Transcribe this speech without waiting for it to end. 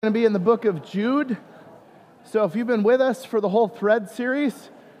Going to be in the book of Jude. So if you've been with us for the whole thread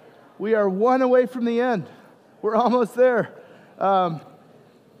series, we are one away from the end. We're almost there.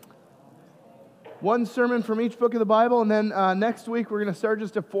 One sermon from each book of the Bible, and then next week we're going to start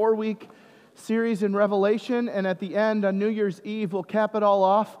just a 4-week series in Revelation, and at the end, on New Year's Eve, we'll cap it all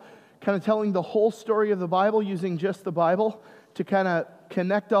off, kind of telling the whole story of the Bible using just the Bible to kind of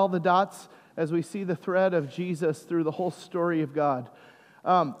connect all the dots as we see the thread of Jesus through the whole story of God.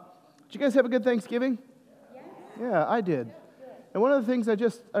 Did you guys have a good Thanksgiving? Yes. Yeah, I did. And one of the things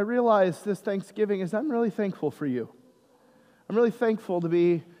I realized this Thanksgiving is I'm really thankful for you. I'm really thankful to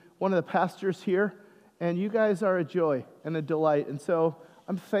be one of the pastors here, and you guys are a joy and a delight. And so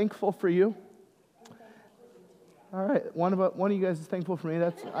I'm thankful for you. All right, one of you guys is thankful for me.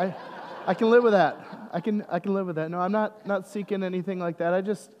 I can live with that. I can live with that. No, I'm not seeking anything like that.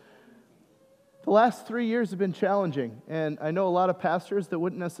 The last 3 years have been challenging, and I know a lot of pastors that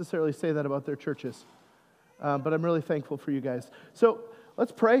wouldn't necessarily say that about their churches, but I'm really thankful for you guys. So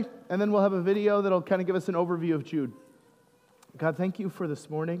let's pray, and then we'll have a video that'll kind of give us an overview of Jude. God, thank you for this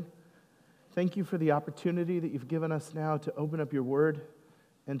morning. Thank you for the opportunity that you've given us now to open up your word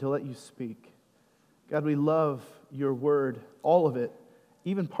and to let you speak. God, we love your word, all of it,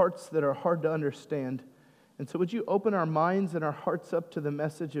 even parts that are hard to understand. And so would you open our minds and our hearts up to the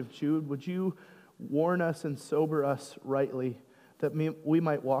message of Jude? Would you warn us and sober us rightly that we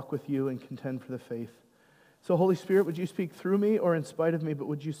might walk with you and contend for the faith? So Holy Spirit, would you speak through me or in spite of me, but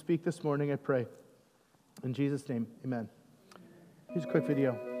would you speak this morning, I pray. In Jesus' name, amen. Here's a quick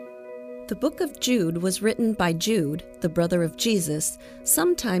video. The book of Jude was written by Jude, the brother of Jesus,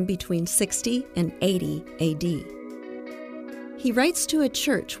 sometime between 60 and 80 A.D. He writes to a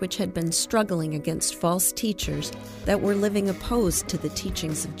church which had been struggling against false teachers that were living opposed to the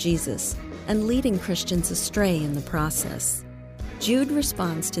teachings of Jesus and leading Christians astray in the process. Jude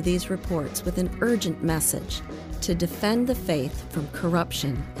responds to these reports with an urgent message to defend the faith from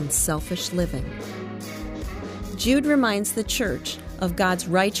corruption and selfish living. Jude reminds the church of God's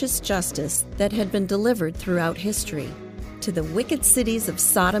righteous justice that had been delivered throughout history to the wicked cities of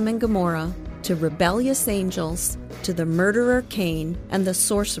Sodom and Gomorrah, to rebellious angels, to the murderer Cain and the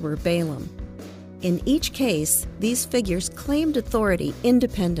sorcerer Balaam. In each case, these figures claimed authority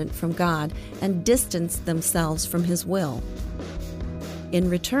independent from God and distanced themselves from His will. In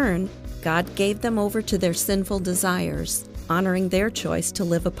return, God gave them over to their sinful desires, honoring their choice to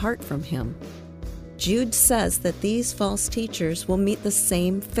live apart from Him. Jude says that these false teachers will meet the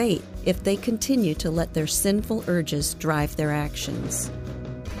same fate if they continue to let their sinful urges drive their actions.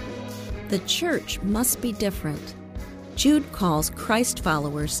 The church must be different. Jude calls Christ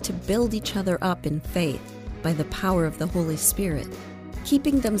followers to build each other up in faith by the power of the Holy Spirit,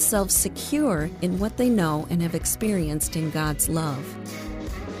 keeping themselves secure in what they know and have experienced in God's love.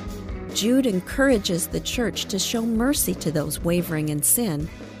 Jude encourages the church to show mercy to those wavering in sin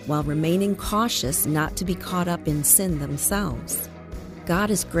while remaining cautious not to be caught up in sin themselves.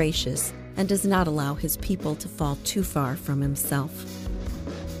 God is gracious and does not allow His people to fall too far from Himself.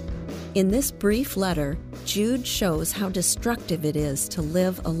 In this brief letter, Jude shows how destructive it is to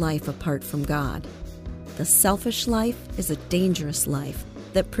live a life apart from God. The selfish life is a dangerous life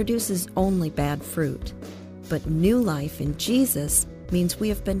that produces only bad fruit. But new life in Jesus means we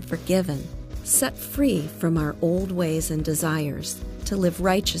have been forgiven, set free from our old ways and desires, to live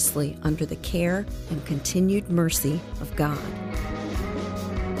righteously under the care and continued mercy of God.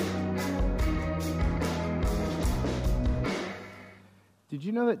 Did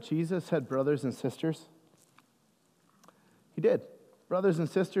you know that Jesus had brothers and sisters? He did. Brothers and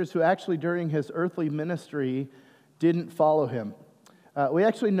sisters who actually during His earthly ministry didn't follow Him. We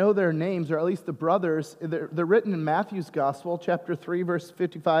actually know their names, or at least the brothers. They're written in Matthew's Gospel, chapter 3, verse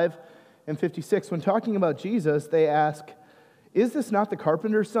 55 and 56. When talking about Jesus, they ask, "Is this not the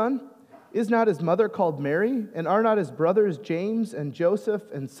carpenter's son? Is not his mother called Mary? And are not his brothers James and Joseph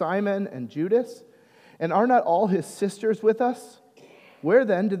and Simon and Judas? And are not all his sisters with us? Where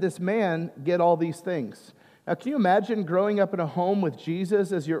then did this man get all these things?" Now, can you imagine growing up in a home with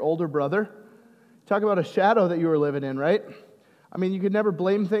Jesus as your older brother? Talk about a shadow that you were living in, right? I mean, you could never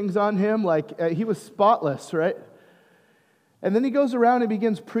blame things on him. He was spotless, right? And then he goes around and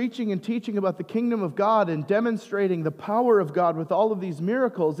begins preaching and teaching about the kingdom of God and demonstrating the power of God with all of these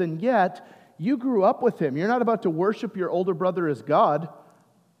miracles, and yet you grew up with him. You're not about to worship your older brother as God.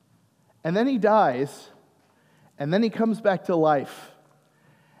 And then he dies, and then he comes back to life.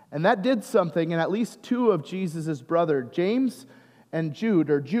 And that did something in at least two of Jesus' brothers, James and Jude,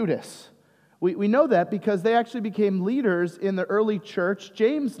 or Judas. We know that because they actually became leaders in the early church.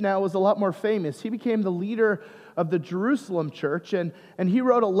 James now was a lot more famous. He became the leader of the Jerusalem church, and he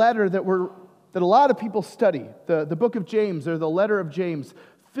wrote a letter that a lot of people study, the book of James, or the letter of James,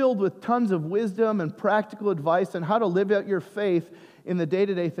 filled with tons of wisdom and practical advice on how to live out your faith in the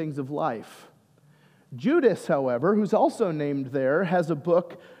day-to-day things of life. Judas, however, who's also named there, has a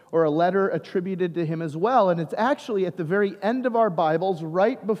book or a letter attributed to him as well, and it's actually at the very end of our Bibles,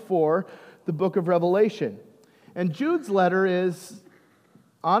 right before the book of Revelation. And Jude's letter is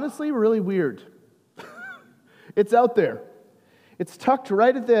honestly really weird. It's out there. It's tucked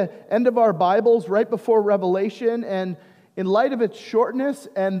right at the end of our Bibles, right before Revelation, and in light of its shortness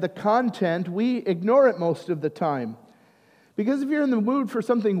and the content, we ignore it most of the time. Because if you're in the mood for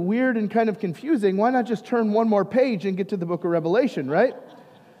something weird and kind of confusing, why not just turn one more page and get to the book of Revelation, right?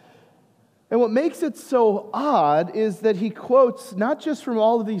 And what makes it so odd is that he quotes not just from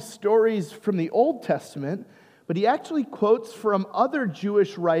all of these stories from the Old Testament, but he actually quotes from other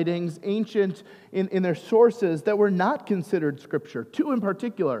Jewish writings, ancient in their sources, that were not considered Scripture. Two in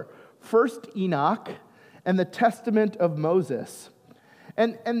particular, First Enoch and the Testament of Moses.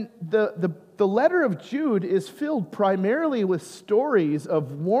 And the letter of Jude is filled primarily with stories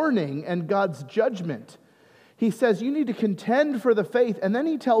of warning and God's judgment. He says you need to contend for the faith, and then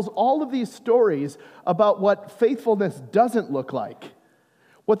he tells all of these stories about what faithfulness doesn't look like.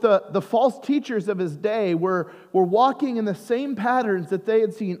 What the false teachers of his day were walking in the same patterns that they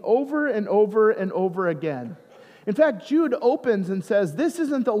had seen over and over and over again. In fact, Jude opens and says, this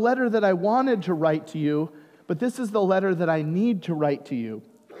isn't the letter that I wanted to write to you, but this is the letter that I need to write to you.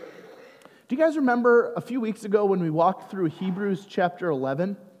 Do you guys remember a few weeks ago when we walked through Hebrews chapter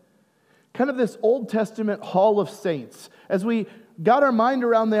 11? Kind of this Old Testament hall of saints. As we got our mind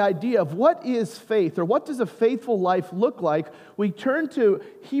around the idea of what is faith, or what does a faithful life look like, we turn to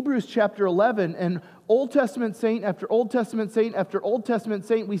Hebrews chapter 11, and Old Testament saint after Old Testament saint after Old Testament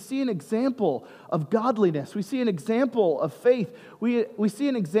saint, we see an example of godliness. We see an example of faith. We see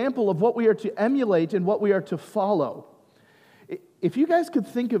an example of what we are to emulate and what we are to follow. If you guys could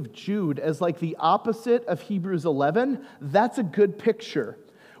think of Jude as like the opposite of Hebrews 11, that's a good picture.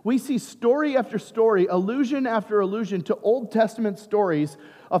 We see story after story, allusion after allusion to Old Testament stories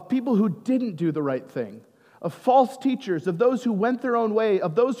of people who didn't do the right thing, of false teachers, of those who went their own way,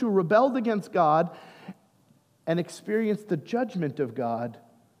 of those who rebelled against God and experienced the judgment of God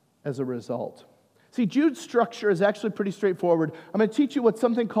as a result. See, Jude's structure is actually pretty straightforward. I'm going to teach you what's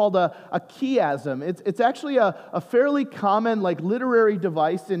something called a chiasm. It's actually a fairly common literary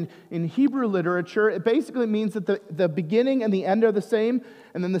device in Hebrew literature. It basically means that the beginning and the end are the same,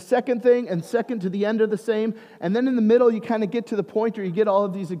 and then the second thing and second to the end are the same, and then in the middle you kind of get to the point where you get all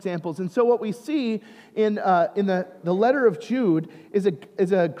of these examples. And so what we see in the letter of Jude is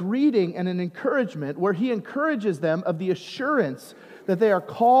a greeting and an encouragement where he encourages them of the assurance that they are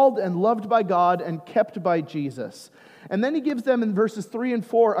called and loved by God and kept by Jesus. And then he gives them in verses 3 and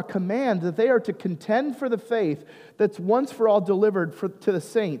 4 a command that they are to contend for the faith that's once for all delivered to the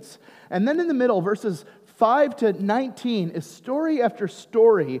saints. And then in the middle, verses 5 to 19, is story after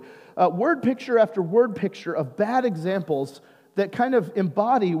story, word picture after word picture of bad examples that kind of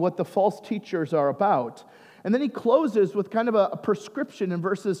embody what the false teachers are about. And then he closes with kind of a prescription in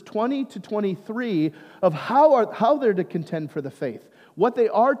verses 20 to 23 of how they're to contend for the faith, what they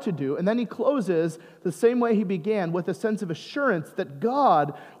are to do. And then he closes the same way he began, with a sense of assurance that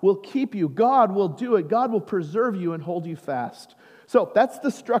God will keep you, God will do it, God will preserve you and hold you fast. So that's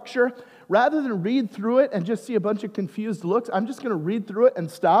the structure. Rather than read through it and just see a bunch of confused looks, I'm just going to read through it and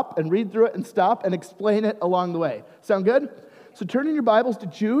stop, and read through it and stop, and explain it along the way. Sound good? So turn in your Bibles to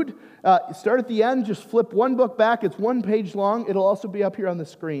Jude. Start at the end, just flip one book back. It's one page long. It'll also be up here on the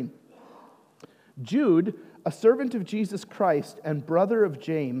screen. Jude, a servant of Jesus Christ and brother of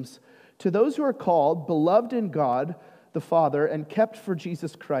James, to those who are called, beloved in God the Father, and kept for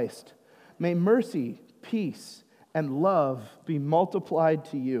Jesus Christ, may mercy, peace, and love be multiplied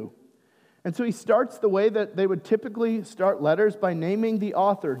to you. And so he starts the way that they would typically start letters, by naming the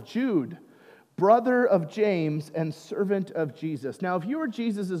author, Jude, brother of James and servant of Jesus. Now, if you were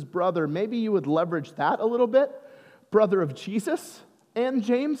Jesus' brother, maybe you would leverage that a little bit, brother of Jesus and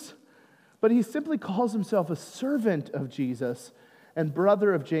James. But he simply calls himself a servant of Jesus and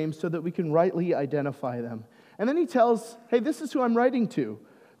brother of James so that we can rightly identify them. And then he tells, hey, this is who I'm writing to.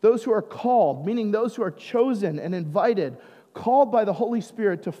 Those who are called, meaning those who are chosen and invited, called by the Holy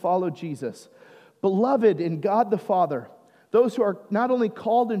Spirit to follow Jesus. Beloved in God the Father. Those who are not only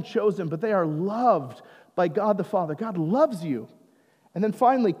called and chosen, but they are loved by God the Father. God loves you. And then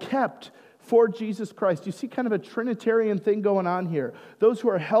finally, kept for Jesus Christ. You see kind of a Trinitarian thing going on here. Those who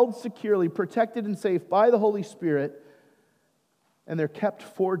are held securely, protected and safe by the Holy Spirit, and they're kept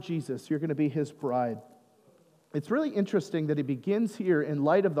for Jesus. You're going to be his bride. It's really interesting that he begins here in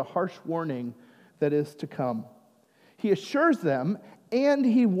light of the harsh warning that is to come. He assures them and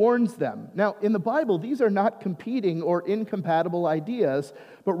he warns them. Now, in the Bible, these are not competing or incompatible ideas,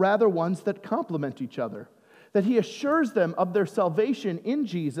 but rather ones that complement each other. That he assures them of their salvation in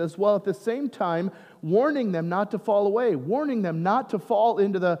Jesus, while at the same time warning them not to fall away, warning them not to fall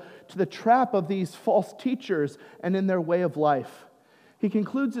into the trap of these false teachers and in their way of life. He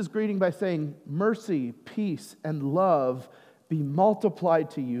concludes his greeting by saying, "Mercy, peace, and love be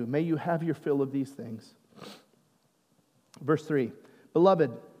multiplied to you. May you have your fill of these things." Verse 3,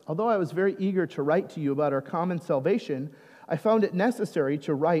 "Beloved, although I was very eager to write to you about our common salvation, I found it necessary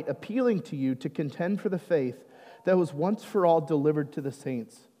to write appealing to you to contend for the faith that was once for all delivered to the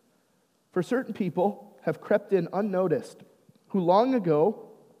saints. For certain people have crept in unnoticed, who long ago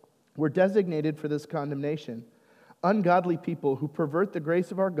were designated for this condemnation. Ungodly people who pervert the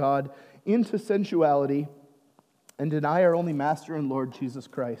grace of our God into sensuality and deny our only Master and Lord, Jesus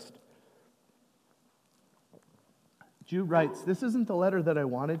Christ." Jude writes, "This isn't the letter that I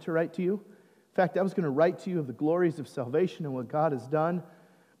wanted to write to you. In fact, I was going to write to you of the glories of salvation and what God has done.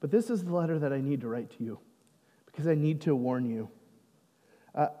 But this is the letter that I need to write to you because I need to warn you.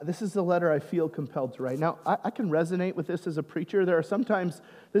 This is the letter I feel compelled to write." Now, I can resonate with this as a preacher. There are sometimes,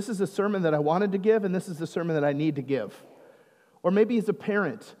 this is a sermon that I wanted to give, and this is the sermon that I need to give. Or maybe as a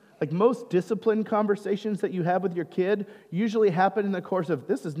parent, like most discipline conversations that you have with your kid usually happen in the course of,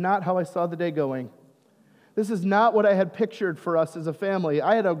 "This is not how I saw the day going. This is not what I had pictured for us as a family.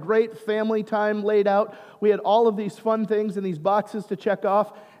 I had a great family time laid out. We had all of these fun things and these boxes to check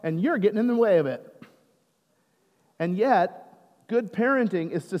off, and you're getting in the way of it." And yet, good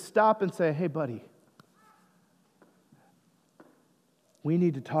parenting is to stop and say, "Hey, buddy, we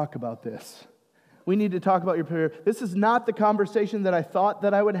need to talk about this. We need to talk about your prayer. This is not the conversation that I thought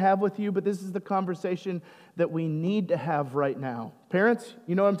that I would have with you, but this is the conversation that we need to have right now." Parents,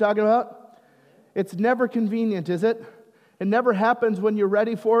 you know what I'm talking about? It's never convenient, is it? It never happens when you're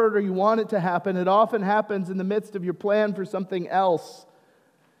ready for it or you want it to happen. It often happens in the midst of your plan for something else.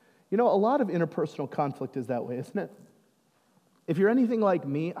 You know, a lot of interpersonal conflict is that way, isn't it? If you're anything like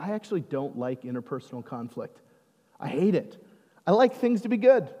me, I actually don't like interpersonal conflict. I hate it. I like things to be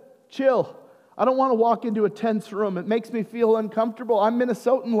good, chill. I don't want to walk into a tense room. It makes me feel uncomfortable. I'm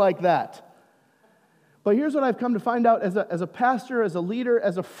Minnesotan like that. But here's what I've come to find out as a pastor, as a leader,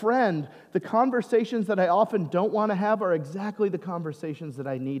 as a friend, the conversations that I often don't want to have are exactly the conversations that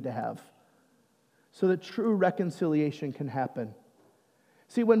I need to have so that true reconciliation can happen.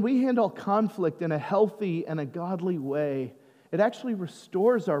 See, when we handle conflict in a healthy and a godly way, it actually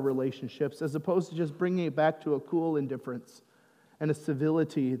restores our relationships as opposed to just bringing it back to a cool indifference and a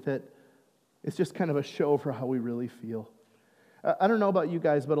civility that is just kind of a show for how we really feel. I don't know about you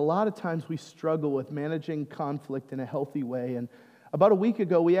guys, but a lot of times we struggle with managing conflict in a healthy way. And about a week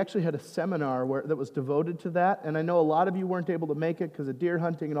ago, we actually had a seminar that was devoted to that. And I know a lot of you weren't able to make it because of deer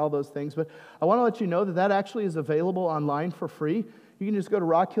hunting and all those things. But I want to let you know that that actually is available online for free. You can just go to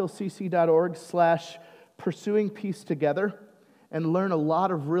rockhillcc.org/pursuingpeacetogether and learn a lot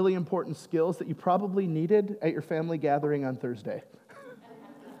of really important skills that you probably needed at your family gathering on Thursday.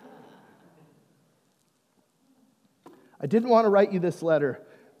 I didn't want to write you this letter,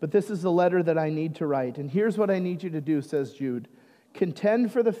 but this is the letter that I need to write. And here's what I need you to do, says Jude.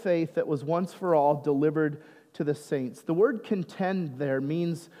 Contend for the faith that was once for all delivered to the saints. The word contend there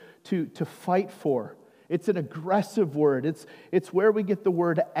means to fight for. It's an aggressive word. It's where we get the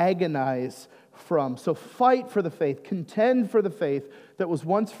word agonize from. So fight for the faith. Contend for the faith that was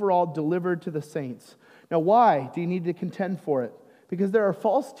once for all delivered to the saints. Now, why do you need to contend for it? Because there are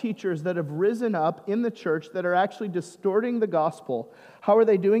false teachers that have risen up in the church that are actually distorting the gospel. How are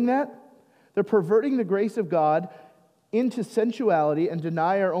they doing that? They're perverting the grace of God into sensuality and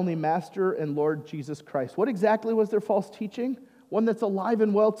deny our only Master and Lord Jesus Christ. What exactly was their false teaching? One that's alive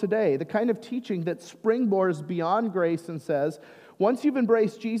and well today. The kind of teaching that springboards beyond grace and says, once you've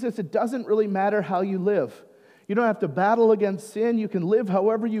embraced Jesus, it doesn't really matter how you live. You don't have to battle against sin. You can live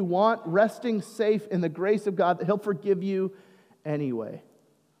however you want, resting safe in the grace of God that He'll forgive you anyway.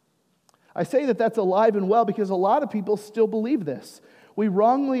 I say that that's alive and well because a lot of people still believe this. We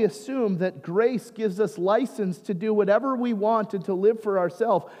wrongly assume that grace gives us license to do whatever we want and to live for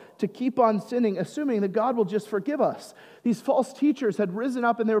ourselves, to keep on sinning, assuming that God will just forgive us. These false teachers had risen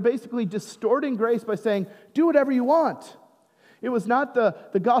up and they were basically distorting grace by saying, do whatever you want. It was not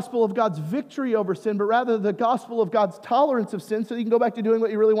the gospel of God's victory over sin, but rather the gospel of God's tolerance of sin so you can go back to doing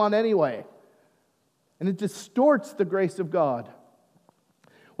what you really want anyway. And it distorts the grace of God.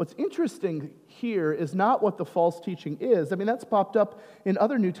 What's interesting here is not what the false teaching is. I mean, that's popped up in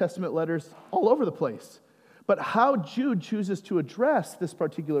other New Testament letters all over the place. But how Jude chooses to address this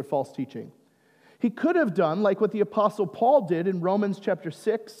particular false teaching. He could have done like what the Apostle Paul did in Romans chapter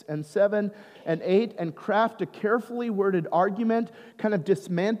 6 and 7 and 8 and craft a carefully worded argument, kind of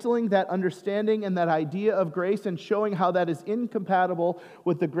dismantling that understanding and that idea of grace and showing how that is incompatible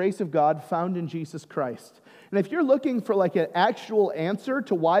with the grace of God found in Jesus Christ. And if you're looking for like an actual answer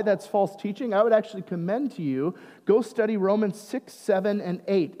to why that's false teaching, I would actually commend to you, go study Romans 6, 7, and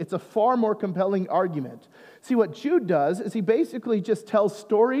 8. It's a far more compelling argument. See, what Jude does is he basically just tells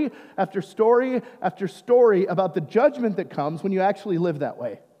story after story after story about the judgment that comes when you actually live that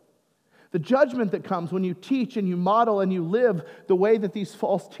way. The judgment that comes when you teach and you model and you live the way that these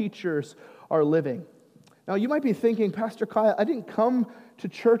false teachers are living. Now, you might be thinking, Pastor Kyle, I didn't come to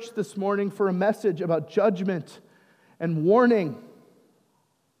church this morning for a message about judgment and warning.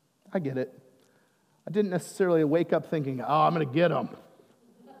 I get it. I didn't necessarily wake up thinking, I'm going to get them.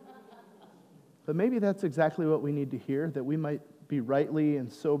 But maybe that's exactly what we need to hear, that we might be rightly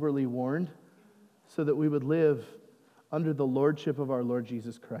and soberly warned so that we would live under the lordship of our Lord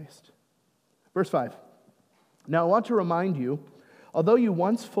Jesus Christ. Verse 5. Now I want to remind you, although you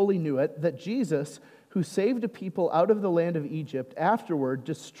once fully knew it, that Jesus, who saved a people out of the land of Egypt, afterward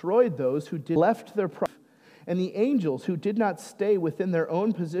destroyed those who left their property, and the angels who did not stay within their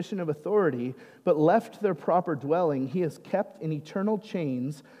own position of authority, but left their proper dwelling, he has kept in eternal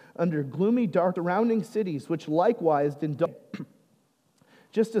chains under gloomy, dark surrounding cities, which likewise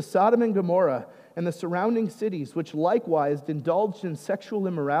just as Sodom and Gomorrah and the surrounding cities, which likewise indulged in sexual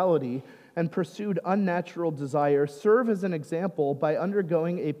immorality and pursued unnatural desire, serve as an example by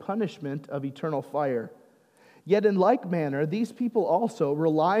undergoing a punishment of eternal fire. Yet in like manner, these people also,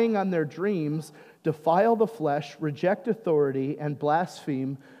 relying on their dreams, defile the flesh, reject authority, and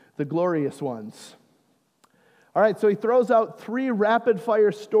blaspheme the glorious ones. All right, so he throws out 3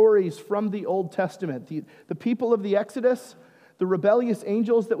 rapid-fire stories from the Old Testament. The people of the Exodus, the rebellious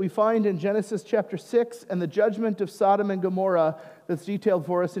angels that we find in Genesis chapter 6, and the judgment of Sodom and Gomorrah that's detailed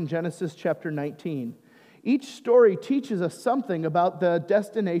for us in Genesis chapter 19. Each story teaches us something about the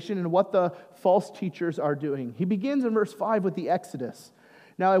destination and what the false teachers are doing. He begins in verse 5 with the Exodus.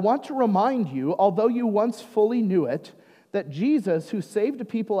 Now, I want to remind you, although you once fully knew it, that Jesus, who saved a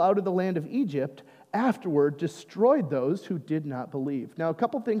people out of the land of Egypt, afterward destroyed those who did not believe. Now, a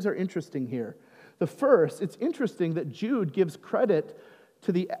couple things are interesting here. The first, it's interesting that Jude gives credit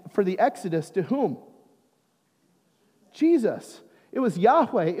for the Exodus to whom? Jesus. It was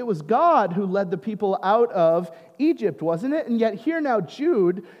Yahweh, it was God who led the people out of Egypt, wasn't it? And yet here now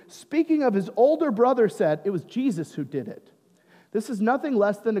Jude, speaking of his older brother, said it was Jesus who did it. This is nothing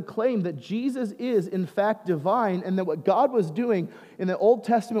less than a claim that Jesus is in fact divine, and that what God was doing in the Old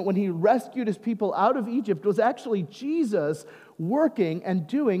Testament when he rescued his people out of Egypt was actually Jesus working and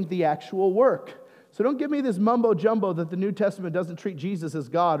doing the actual work. So don't give me this mumbo-jumbo that the New Testament doesn't treat Jesus as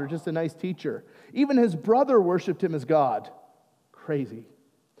God or just a nice teacher. Even his brother worshiped him as God. Crazy.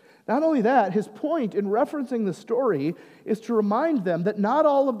 Not only that, his point in referencing the story is to remind them that not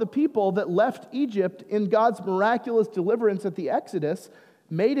all of the people that left Egypt in God's miraculous deliverance at the Exodus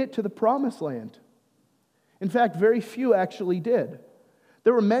made it to the promised land. In fact, very few actually did.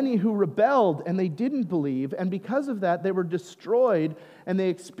 There were many who rebelled and they didn't believe, and because of that, they were destroyed and they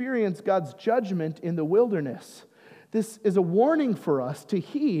experienced God's judgment in the wilderness. This is a warning for us to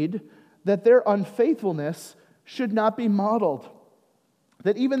heed that their unfaithfulness should not be modeled.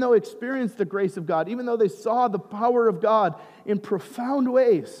 That even though they experienced the grace of God, even though they saw the power of God in profound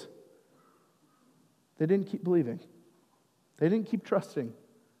ways, they didn't keep believing. They didn't keep trusting.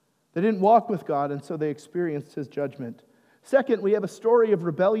 They didn't walk with God, and so they experienced his judgment. Second, we have a story of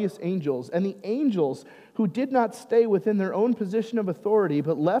rebellious angels, and the angels who did not stay within their own position of authority,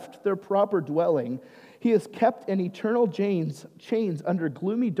 but left their proper dwelling. He has kept in eternal chains under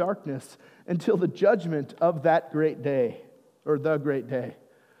gloomy darkness until the judgment of that great day. Or the great day.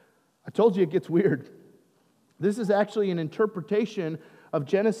 I told you it gets weird. This is actually an interpretation of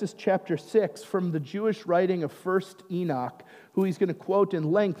Genesis chapter 6 from the Jewish writing of 1st Enoch, who he's going to quote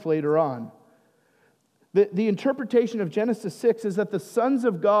in length later on. The interpretation of Genesis 6 is that the sons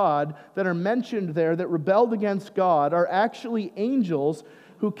of God that are mentioned there that rebelled against God are actually angels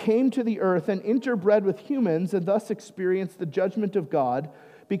who came to the earth and interbred with humans and thus experienced the judgment of God,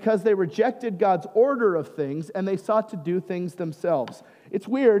 because they rejected God's order of things and they sought to do things themselves. It's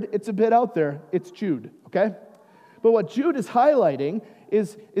weird, it's a bit out there, it's Jude, okay? But what Jude is highlighting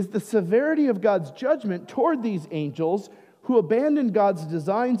is the severity of God's judgment toward these angels who abandoned God's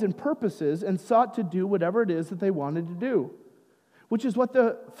designs and purposes and sought to do whatever it is that they wanted to do, which is what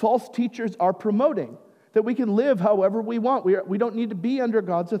the false teachers are promoting, that we can live however we want. We don't need to be under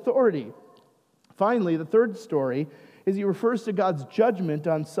God's authority. Finally, the third story is he refers to God's judgment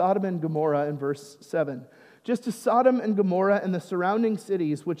on Sodom and Gomorrah in verse 7. Just as Sodom and Gomorrah and the surrounding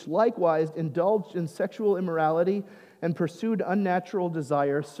cities, which likewise indulged in sexual immorality and pursued unnatural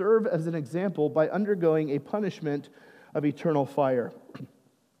desire, serve as an example by undergoing a punishment of eternal fire.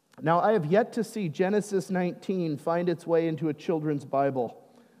 Now, I have yet to see Genesis 19 find its way into a children's Bible.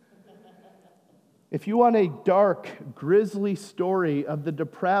 If you want a dark, grisly story of the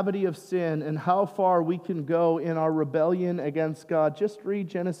depravity of sin and how far we can go in our rebellion against God, just read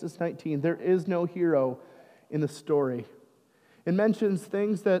Genesis 19. There is no hero in the story. It mentions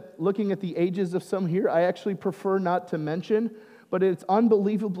things that, looking at the ages of some here, I actually prefer not to mention, but it's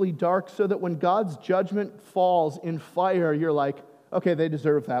unbelievably dark so that when God's judgment falls in fire, you're like, okay, they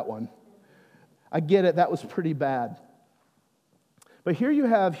deserve that one. I get it, that was pretty bad. But here you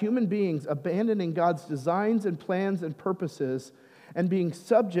have human beings abandoning God's designs and plans and purposes and being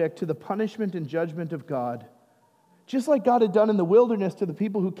subject to the punishment and judgment of God. Just like God had done in the wilderness to the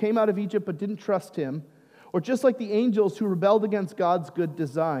people who came out of Egypt but didn't trust him, or just like the angels who rebelled against God's good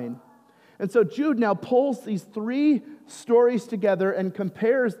design. And so Jude now pulls these three stories together and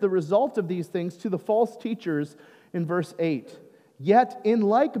compares the result of these things to the false teachers in verse 8. Yet in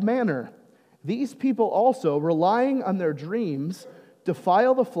like manner, these people also, relying on their dreams,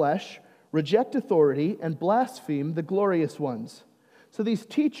 defile the flesh, reject authority, and blaspheme the glorious ones. So these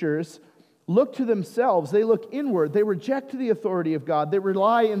teachers look to themselves, they look inward, they reject the authority of God, they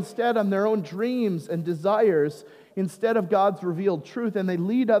rely instead on their own dreams and desires instead of God's revealed truth, and they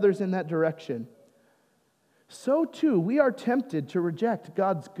lead others in that direction. So too, we are tempted to reject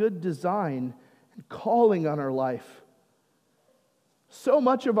God's good design and calling on our life. So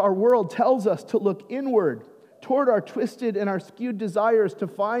much of our world tells us to look inward, toward our twisted and our skewed desires, to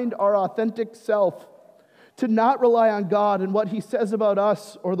find our authentic self, to not rely on God and what he says about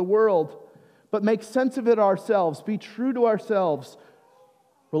us or the world, but make sense of it ourselves, be true to ourselves,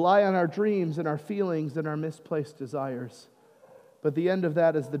 rely on our dreams and our feelings and our misplaced desires. But the end of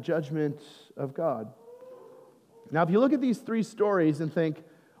that is the judgment of God. Now, if you look at these three stories and think,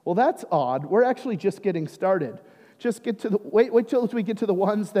 well, that's odd, we're actually just getting started. Just wait till we get to the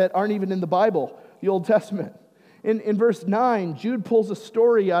ones that aren't even in the Bible, the Old Testament. In verse 9, Jude pulls a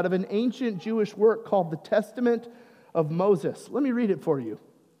story out of an ancient Jewish work called the Testament of Moses. Let me read it for you.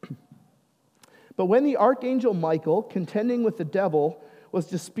 But when the archangel Michael, contending with the devil, was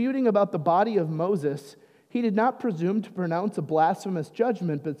disputing about the body of Moses, he did not presume to pronounce a blasphemous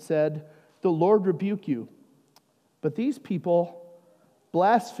judgment, but said, "The Lord rebuke you." But these people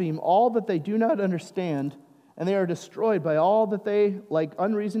blaspheme all that they do not understand, and they are destroyed by all that they, like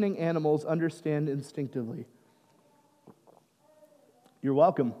unreasoning animals, understand instinctively. You're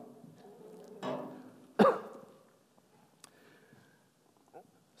welcome.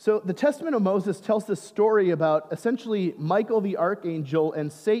 So the Testament of Moses tells this story about essentially Michael the archangel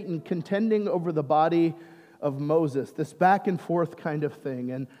and Satan contending over the body of Moses, this back and forth kind of thing.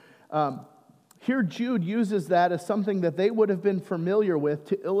 And here Jude uses that as something that they would have been familiar with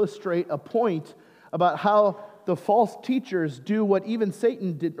to illustrate a point about how the false teachers do what even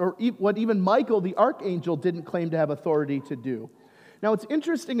Satan did, or what even Michael the archangel didn't claim to have authority to do. Now, what's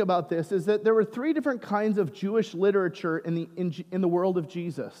interesting about this is that there were three different kinds of Jewish literature in the world of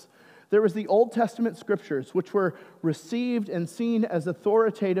Jesus. There was the Old Testament scriptures, which were received and seen as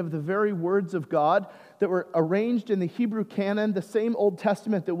authoritative, the very words of God that were arranged in the Hebrew canon, the same Old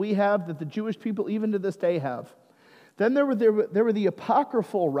Testament that we have, that the Jewish people even to this day have. Then there were the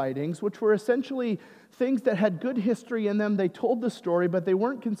apocryphal writings, which were essentially things that had good history in them. They told the story, but they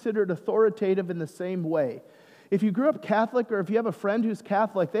weren't considered authoritative in the same way. If you grew up Catholic, or if you have a friend who's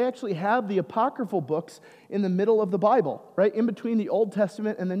Catholic, they actually have the apocryphal books in the middle of the Bible, right in between the Old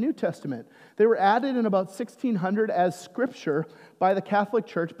Testament and the New Testament. They were added in about 1600 as scripture by the Catholic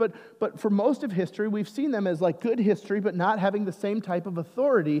Church, but for most of history, we've seen them as like good history, but not having the same type of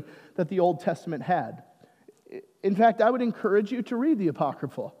authority that the Old Testament had. In fact, I would encourage you to read the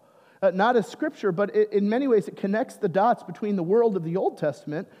apocryphal. Not as scripture, but in many ways it connects the dots between the world of the Old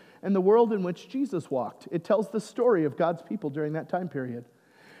Testament and the world in which Jesus walked. It tells the story of God's people during that time period.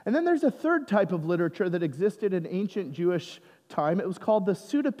 And then there's a third type of literature that existed in ancient Jewish time. It was called the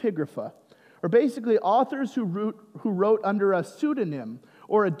pseudepigrapha, or basically authors who wrote under a pseudonym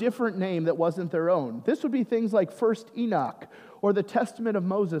or a different name that wasn't their own. This would be things like 1st Enoch or the Testament of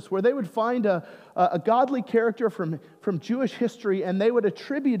Moses, where they would find a godly character from Jewish history and they would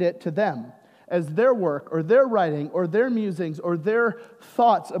attribute it to them as their work or their writing or their musings or their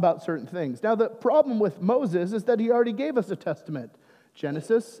thoughts about certain things. Now, the problem with Moses is that he already gave us a testament.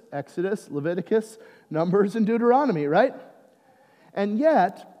 Genesis, Exodus, Leviticus, Numbers, and Deuteronomy, right? And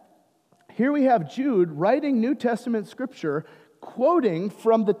yet, here we have Jude writing New Testament scripture, quoting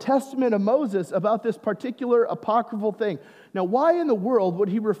from the Testament of Moses about this particular apocryphal thing. Now, why in the world would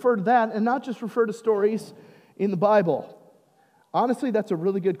he refer to that and not just refer to stories in the Bible? Honestly, that's a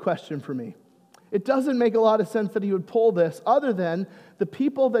really good question for me. It doesn't make a lot of sense that he would pull this, other than the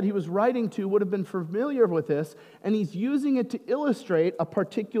people that he was writing to would have been familiar with this, and he's using it to illustrate a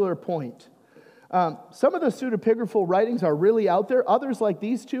particular point. Some of the pseudepigraphal writings are really out there. Others, like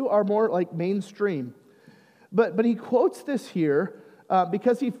these two, are more like mainstream. But he quotes this here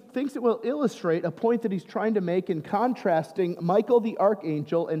because he thinks it will illustrate a point that he's trying to make in contrasting Michael the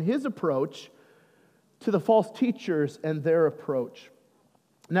archangel and his approach to the false teachers and their approach.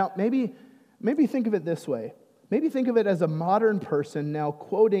 Now, maybe think of it this way. Maybe think of it as a modern person now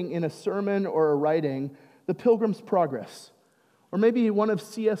quoting in a sermon or a writing The Pilgrim's Progress, or maybe one of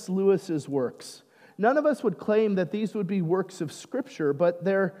C.S. Lewis's works. None of us would claim that these would be works of Scripture, but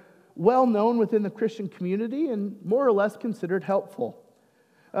they're well known within the Christian community and more or less considered helpful.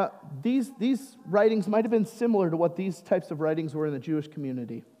 These writings might have been similar to what these types of writings were in the Jewish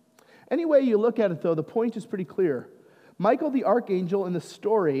community. Any way you look at it, though, the point is pretty clear. Michael the archangel in the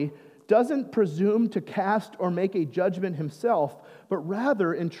story doesn't presume to cast or make a judgment himself, but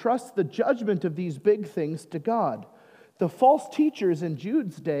rather entrusts the judgment of these big things to God. The false teachers in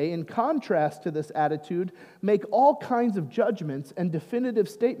Jude's day, in contrast to this attitude, make all kinds of judgments and definitive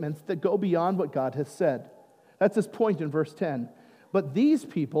statements that go beyond what God has said. That's his point in verse 10. But these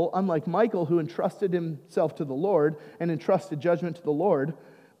people, unlike Michael, who entrusted himself to the Lord and entrusted judgment to the Lord,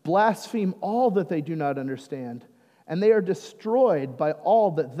 blaspheme all that they do not understand, and they are destroyed by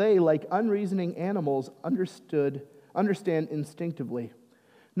all that they, like unreasoning animals, understand instinctively.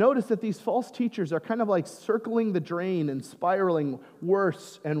 Notice that these false teachers are kind of like circling the drain and spiraling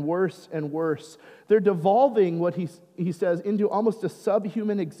worse and worse and worse. They're devolving what he says into almost a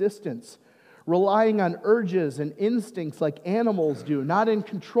subhuman existence, relying on urges and instincts like animals do, not in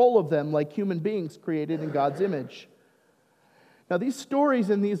control of them like human beings created in God's image. Now, these stories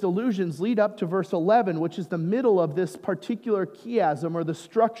and these allusions lead up to verse 11, which is the middle of this particular chiasm or the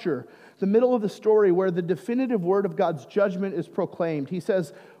structure, the middle of the story where the definitive word of God's judgment is proclaimed. He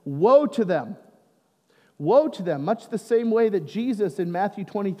says, "Woe to them! Woe to them!" Much the same way that Jesus in Matthew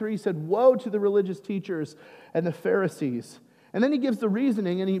 23 said, "Woe to the religious teachers and the Pharisees." And then he gives the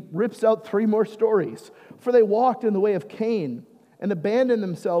reasoning and he rips out 3 more stories. "For they walked in the way of Cain and abandoned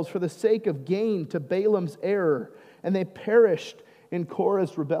themselves for the sake of gain to Balaam's error, and they perished in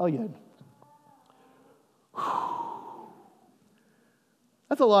Korah's rebellion."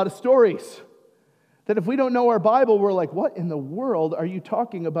 That's a lot of stories. That if we don't know our Bible, we're like, what in the world are you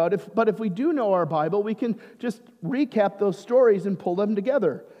talking about? But if we do know our Bible, we can just recap those stories and pull them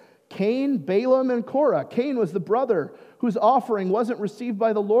together. Cain, Balaam, and Korah. Cain was the brother whose offering wasn't received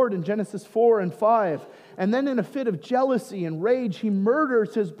by the Lord in Genesis 4 and 5. And then in a fit of jealousy and rage, he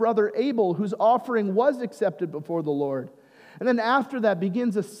murders his brother Abel, whose offering was accepted before the Lord. And then after that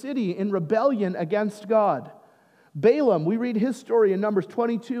begins a city in rebellion against God. Balaam, we read his story in Numbers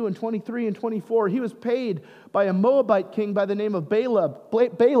 22 and 23 and 24. He was paid by a Moabite king by the name of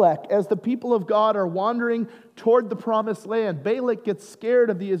Balak as the people of God are wandering toward the promised land. Balak gets scared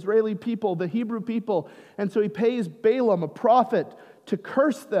of the Israeli people, the Hebrew people, and so he pays Balaam, a prophet, to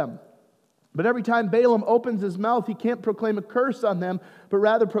curse them. But every time Balaam opens his mouth, he can't proclaim a curse on them, but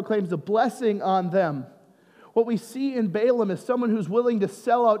rather proclaims a blessing on them. What we see in Balaam is someone who's willing to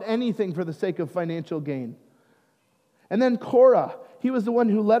sell out anything for the sake of financial gain. And then Korah, he was the one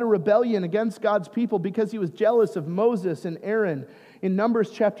who led a rebellion against God's people because he was jealous of Moses and Aaron in Numbers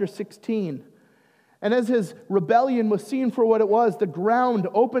chapter 16. And as his rebellion was seen for what it was, the ground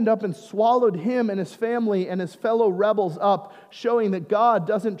opened up and swallowed him and his family and his fellow rebels up, showing that God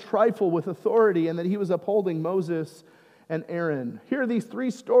doesn't trifle with authority and that he was upholding Moses and Aaron. Here are these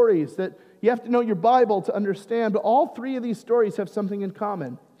 3 stories that you have to know your Bible to understand, but all 3 of these stories have something in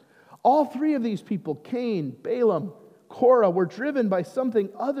common. All 3 of these people, Cain, Balaam, Korah, were driven by something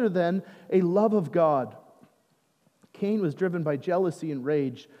other than a love of God. Cain was driven by jealousy and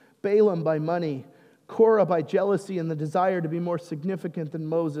rage, Balaam by money, Korah by jealousy and the desire to be more significant than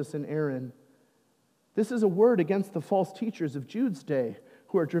Moses and Aaron. This is a word against the false teachers of Jude's day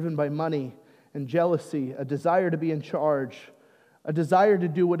who are driven by money and jealousy, a desire to be in charge, a desire to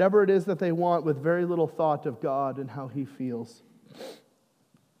do whatever it is that they want with very little thought of God and how he feels.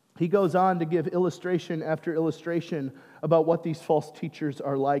 He goes on to give illustration after illustration about what these false teachers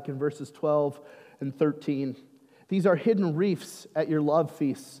are like in verses 12 and 13. These are hidden reefs at your love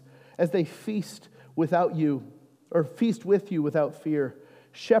feasts, as they feast without you, or feast with you without fear.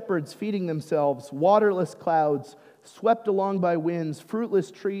 Shepherds feeding themselves, waterless clouds, swept along by winds,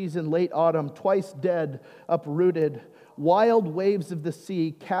 fruitless trees in late autumn, twice dead, uprooted, wild waves of the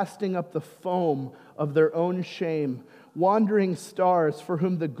sea casting up the foam of their own shame, wandering stars for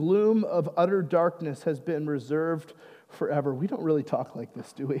whom the gloom of utter darkness has been reserved forever. We don't really talk like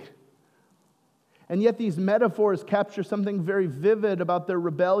this, do we? And yet these metaphors capture something very vivid about their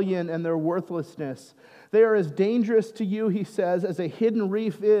rebellion and their worthlessness. They are as dangerous to you, he says, as a hidden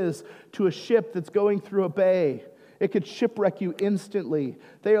reef is to a ship that's going through a bay. It could shipwreck you instantly.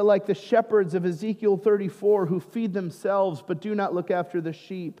 They are like the shepherds of Ezekiel 34 who feed themselves but do not look after the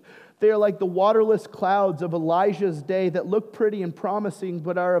sheep. They are like the waterless clouds of Elijah's day that look pretty and promising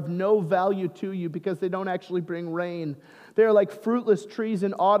but are of no value to you because they don't actually bring rain. They are like fruitless trees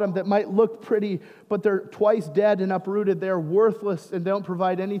in autumn that might look pretty, but they're twice dead and uprooted. They are worthless and don't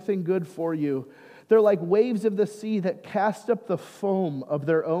provide anything good for you. They're like waves of the sea that cast up the foam of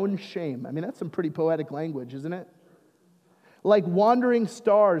their own shame. I mean, that's some pretty poetic language, isn't it? Like wandering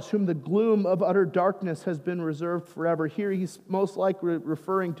stars whom the gloom of utter darkness has been reserved forever. Here he's most likely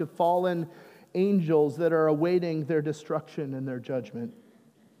referring to fallen angels that are awaiting their destruction and their judgment.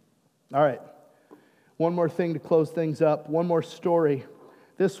 All right. One more thing to close things up. One more story.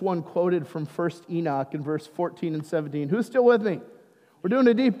 This one quoted from 1 Enoch in verse 14 and 17. Who's still with me? We're doing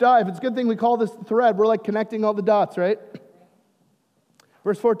a deep dive. It's a good thing we call this the thread. We're like connecting all the dots, right?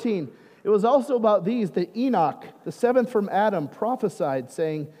 Verse 14. It was also about these that Enoch, the seventh from Adam, prophesied,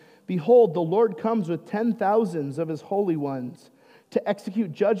 saying, Behold, the Lord comes with 10,000s of his holy ones to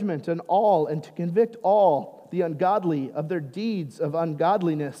execute judgment on all and to convict all the ungodly of their deeds of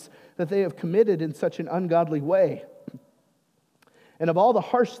ungodliness that they have committed in such an ungodly way, and of all the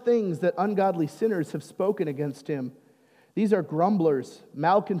harsh things that ungodly sinners have spoken against him. These are grumblers,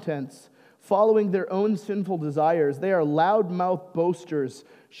 malcontents, following their own sinful desires. They are loud-mouthed boasters,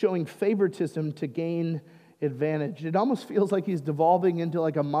 showing favoritism to gain advantage. It almost feels like he's devolving into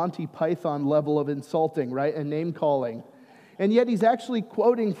like a Monty Python level of insulting, right? And name-calling. And yet he's actually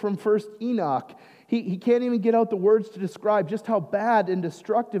quoting from 1 Enoch. He can't even get out the words to describe just how bad and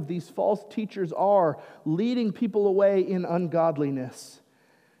destructive these false teachers are, leading people away in ungodliness.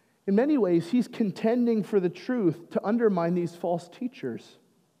 In many ways, he's contending for the truth to undermine these false teachers.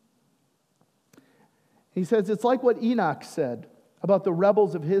 He says it's like what Enoch said about the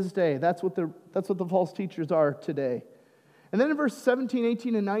rebels of his day. That's what the false teachers are today. And then in verse 17,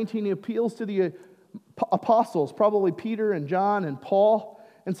 18, and 19, he appeals to the apostles, probably Peter and John and Paul,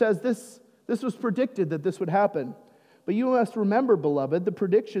 and says this was predicted that this would happen. But you must remember, beloved, the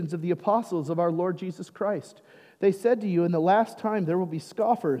predictions of the apostles of our Lord Jesus Christ. They said to you, in the last time there will be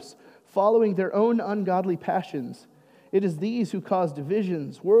scoffers, following their own ungodly passions. It is these who cause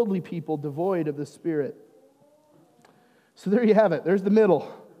divisions, worldly people devoid of the Spirit. So there you have it. There's the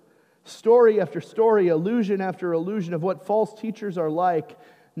middle. Story after story, illusion after illusion of what false teachers are like.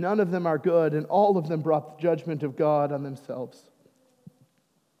 None of them are good, and all of them brought the judgment of God on themselves.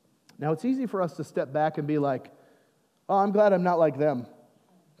 Now, it's easy for us to step back and be like, oh, I'm glad I'm not like them.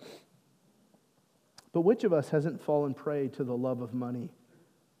 But which of us hasn't fallen prey to the love of money?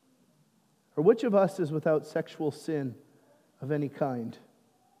 Or which of us is without sexual sin of any kind?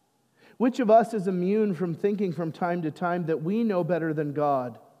 Which of us is immune from thinking from time to time that we know better than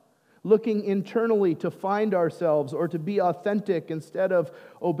God, looking internally to find ourselves or to be authentic instead of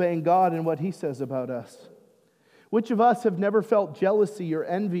obeying God and what He says about us? Which of us have never felt jealousy or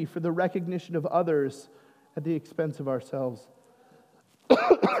envy for the recognition of others at the expense of ourselves?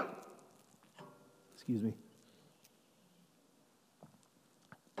 Excuse me.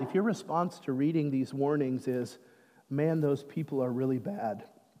 If your response to reading these warnings is, man, those people are really bad,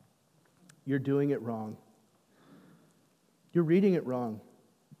 you're doing it wrong. You're reading it wrong.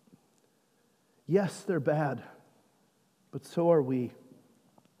 Yes, they're bad, but so are we.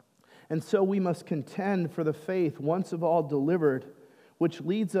 And so we must contend for the faith once of all delivered, which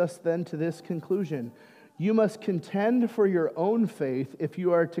leads us then to this conclusion. You must contend for your own faith if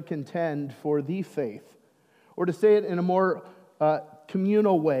you are to contend for the faith. Or to say it in a more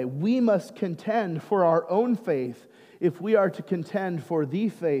communal way, we must contend for our own faith if we are to contend for the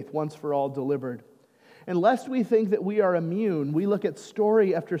faith once for all delivered. And lest we think that we are immune, we look at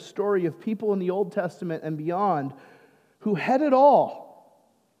story after story of people in the Old Testament and beyond who had it all,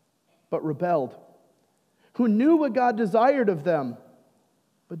 but rebelled, who knew what God desired of them,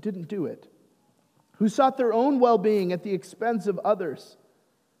 but didn't do it, who sought their own well-being at the expense of others.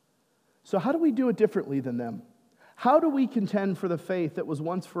 So how do we do it differently than them? How do we contend for the faith that was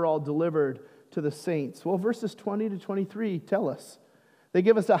once for all delivered to the saints? Well, verses 20 to 23 tell us. They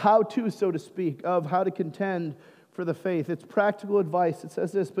give us a how-to, so to speak, of how to contend for the faith. It's practical advice. It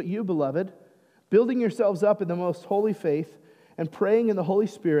says this, but you, beloved, building yourselves up in the most holy faith and praying in the Holy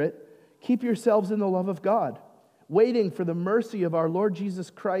Spirit, keep yourselves in the love of God, waiting for the mercy of our Lord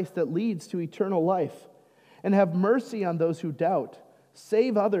Jesus Christ that leads to eternal life. And have mercy on those who doubt.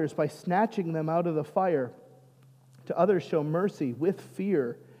 Save others by snatching them out of the fire. To others show mercy with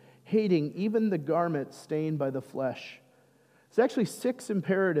fear, hating even the garment stained by the flesh. It's actually 6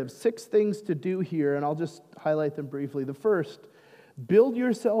 imperatives, 6 things to do here, and I'll just highlight them briefly. The first, build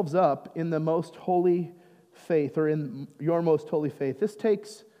yourselves up in the most holy faith, or in your most holy faith. This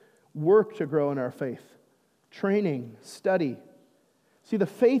takes work to grow in our faith. Training, study. See, the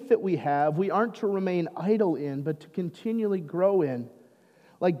faith that we have, we aren't to remain idle in, but to continually grow in.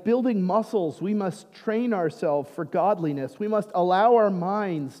 Like building muscles, we must train ourselves for godliness. We must allow our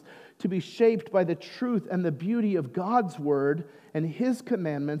minds to be shaped by the truth and the beauty of God's word and His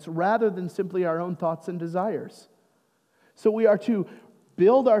commandments rather than simply our own thoughts and desires. So we are to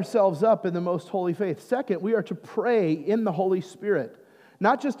build ourselves up in the most holy faith. Second, we are to pray in the Holy Spirit.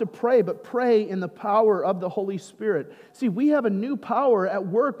 Not just to pray, but pray in the power of the Holy Spirit. See, we have a new power at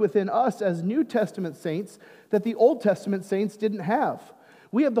work within us as New Testament saints that the Old Testament saints didn't have.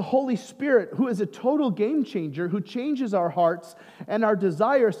 We have the Holy Spirit, who is a total game changer, who changes our hearts and our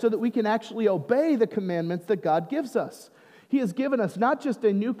desires so that we can actually obey the commandments that God gives us. He has given us not just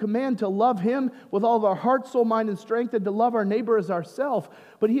a new command to love Him with all of our heart, soul, mind, and strength, and to love our neighbor as ourselves,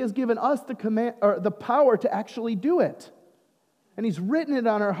 but He has given us the command, or the power to actually do it. And He's written it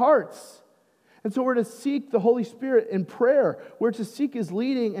on our hearts. And so we're to seek the Holy Spirit in prayer. We're to seek His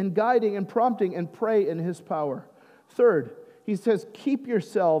leading and guiding and prompting and pray in His power. Third, he says, keep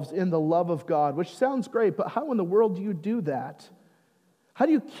yourselves in the love of God, which sounds great, but how in the world do you do that? How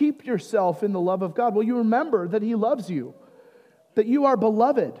do you keep yourself in the love of God? Well, you remember that He loves you, that you are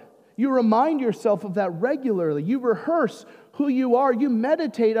beloved. You remind yourself of that regularly. You rehearse who you are. You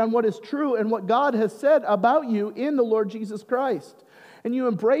meditate on what is true and what God has said about you in the Lord Jesus Christ. And you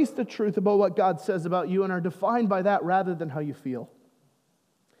embrace the truth about what God says about you and are defined by that rather than how you feel.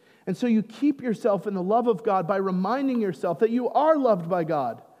 And so you keep yourself in the love of God by reminding yourself that you are loved by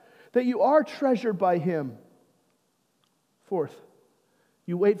God, that you are treasured by Him. Fourth,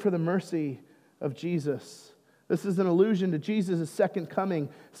 you wait for the mercy of Jesus. This is an allusion to Jesus' second coming,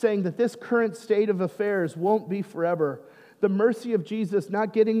 saying that this current state of affairs won't be forever. The mercy of Jesus,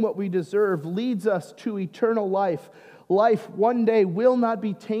 not getting what we deserve, leads us to eternal life. Life one day will not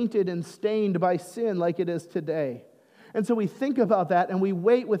be tainted and stained by sin like it is today. And so we think about that and we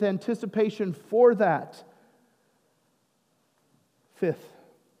wait with anticipation for that. Fifth,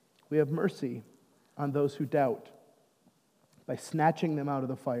 we have mercy on those who doubt by snatching them out of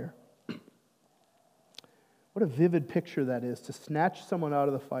the fire. What a vivid picture that is, to snatch someone out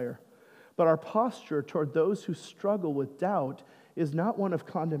of the fire. But our posture toward those who struggle with doubt is not one of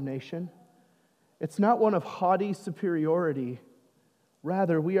condemnation. It's not one of haughty superiority.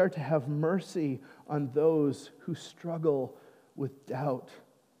 Rather, we are to have mercy on those who struggle with doubt.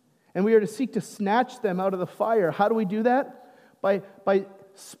 And we are to seek to snatch them out of the fire. How do we do that? By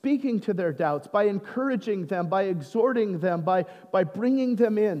speaking to their doubts, by encouraging them, by exhorting them, by bringing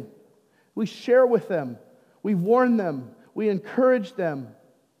them in. We share with them. We warn them. We encourage them.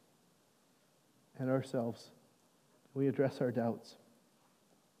 And ourselves. We address our doubts.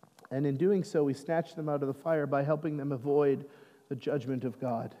 And in doing so, we snatch them out of the fire by helping them avoid the judgment of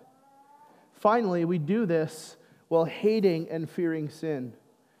God. Finally, we do this while hating and fearing sin.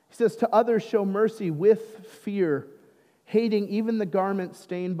 He says, to others show mercy with fear, hating even the garment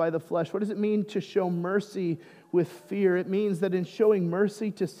stained by the flesh. What does it mean to show mercy with fear? It means that in showing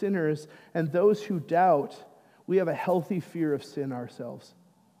mercy to sinners and those who doubt, we have a healthy fear of sin ourselves.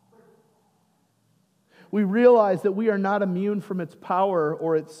 We realize that we are not immune from its power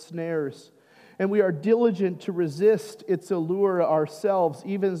or its snares. And we are diligent to resist its allure ourselves,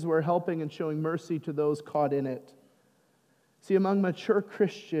 even as we're helping and showing mercy to those caught in it. See, among mature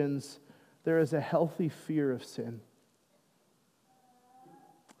Christians, there is a healthy fear of sin.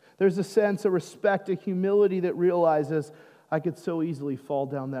 There's a sense, a respect, a humility that realizes I could so easily fall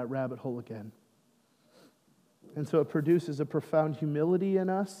down that rabbit hole again. And so it produces a profound humility in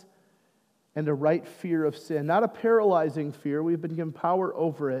us and a right fear of sin. Not a paralyzing fear, we've been given power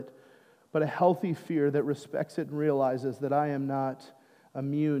over it, but a healthy fear that respects it and realizes that I am not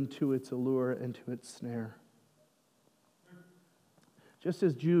immune to its allure and to its snare. Just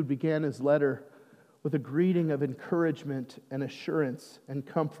as Jude began his letter with a greeting of encouragement and assurance and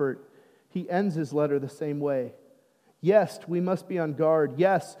comfort, he ends his letter the same way. Yes, we must be on guard.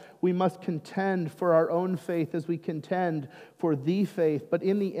 Yes, we must contend for our own faith as we contend for the faith. But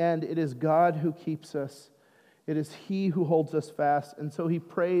in the end, it is God who keeps us It is He who holds us fast. And so he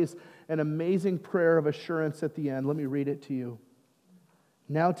prays an amazing prayer of assurance at the end. Let me read it to you.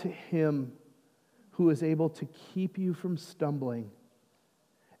 Now to Him who is able to keep you from stumbling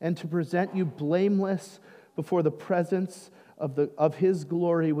and to present you blameless before the presence of His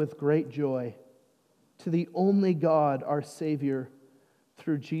glory with great joy, to the only God, our Savior,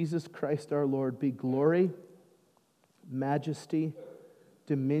 through Jesus Christ our Lord, be glory, majesty,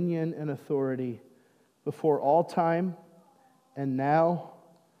 dominion, and authority before all time and now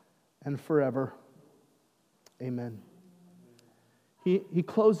and forever. Amen. He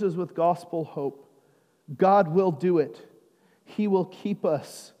closes with gospel hope. God will do it. He will keep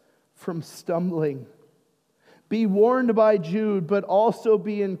us from stumbling. Be warned by Jude, but also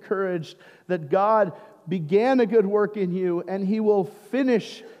be encouraged that God began a good work in you, and He will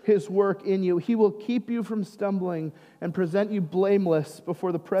finish His work in you. He will keep you from stumbling and present you blameless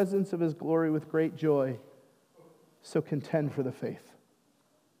before the presence of His glory with great joy. So contend for the faith.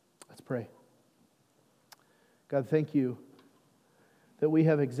 Let's pray. God, thank You that we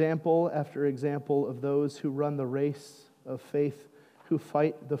have example after example of those who run the race of faith, who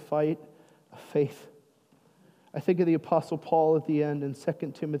fight the fight of faith. I think of the Apostle Paul at the end in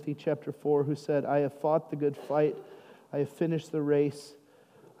 2 Timothy chapter 4, who said, I have fought the good fight, I have finished the race,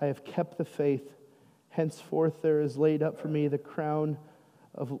 I have kept the faith. Henceforth there is laid up for me the crown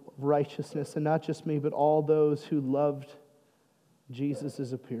of righteousness, and not just me, but all those who loved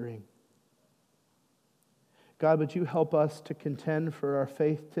Jesus' appearing. God, would You help us to contend for our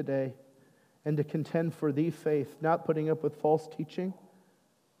faith today and to contend for the faith, not putting up with false teaching,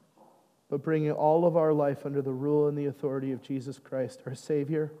 but bringing all of our life under the rule and the authority of Jesus Christ, our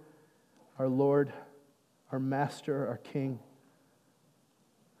Savior, our Lord, our Master, our King.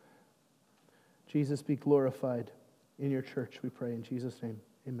 Jesus, be glorified in Your church, we pray in Jesus' name.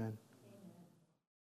 Amen.